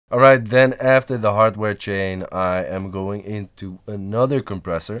Alright, then after the hardware chain, I am going into another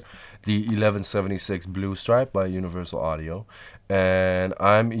compressor, the 1176 Blue Stripe by Universal Audio. And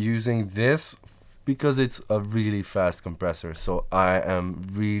I'm using this because it's a really fast compressor. So I am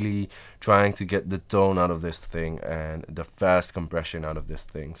really trying to get the tone out of this thing and the fast compression out of this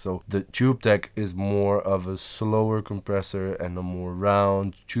thing. So the Tube Tech is more of a slower compressor and a more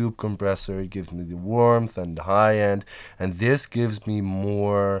round tube compressor. It gives me the warmth and the high end, and this gives me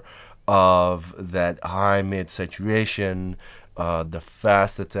more of that high mid saturation, the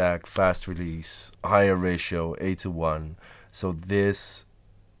fast attack, fast release, higher ratio, 8:1. So this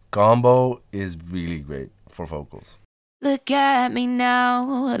combo is really great for vocals. Look at me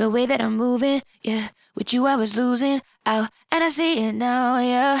now, the way that I'm moving, yeah. With you I was losing out, and I see it now,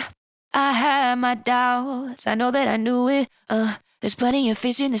 yeah. I had my doubts, I know that I knew it, there's plenty of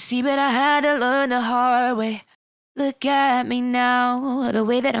fish in the sea, but I had to learn the hard way. Look at me now, the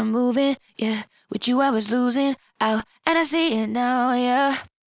way that I'm moving, yeah. With you I was losing out, and I see it now, yeah.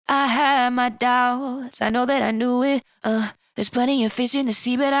 I had my doubts, I know that I knew it, there's plenty of fish in the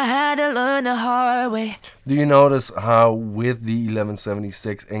sea, but I had to learn the hard way. Do you notice how with the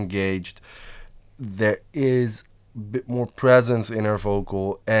 1176 engaged, there is a bit more presence in her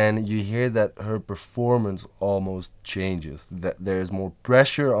vocal, and you hear that her performance almost changes, that there's more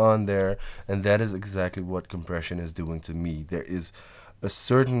pressure on there, and that is exactly what compression is doing to me. There is a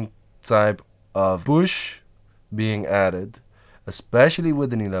certain type of push being added, especially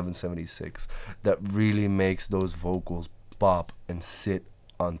with an 1176, that really makes those vocals pop and sit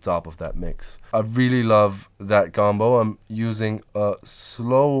on top of that mix. I really love that combo. I'm using a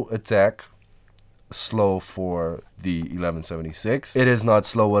slow attack, slow for the 1176. It is not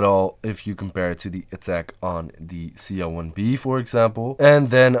slow at all if you compare it to the attack on the CL1B, for example.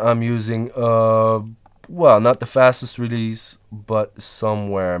 And then I'm using well, not the fastest release, but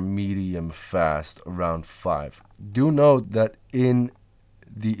somewhere medium fast, around 5. Do note that in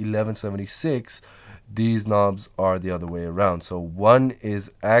the 1176 these knobs are the other way around. So 1 is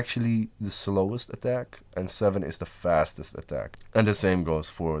actually the slowest attack and 7 is the fastest attack. And the same goes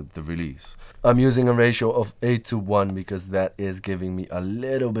for the release. I'm using a ratio of 8:1 because that is giving me a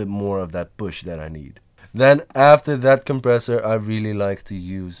little bit more of that push that I need. Then after that compressor, I really like to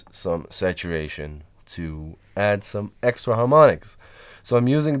use some saturation to add some extra harmonics. So I'm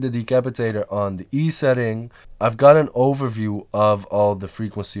using the decapitator on the E setting. I've got an overview of all the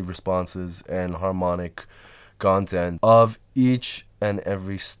frequency responses and harmonic content of each and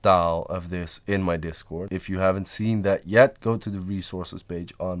every style of this in my Discord. If you haven't seen that yet, go to the resources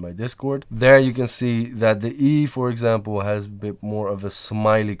page on my Discord. There you can see that the E, for example, has a bit more of a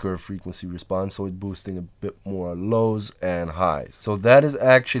smiley curve frequency response, so it's boosting a bit more lows and highs. So that is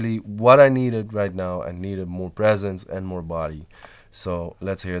actually what I needed right now. I needed more presence and more body. So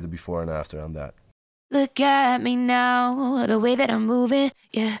let's hear the before and after on that. Look at me now, the way that I'm moving,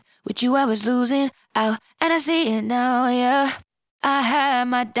 yeah. With you I was losing out, and I see it now, yeah. I had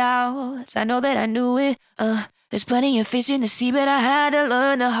my doubts, I know that I knew it, there's plenty of fish in the sea, but I had to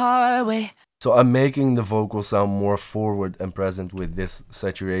learn the hard way. So I'm making the vocal sound more forward and present with this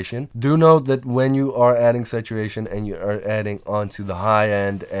saturation. Do note that when you are adding saturation and you are adding onto the high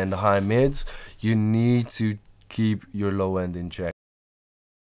end and the high mids, you need to keep your low end in check.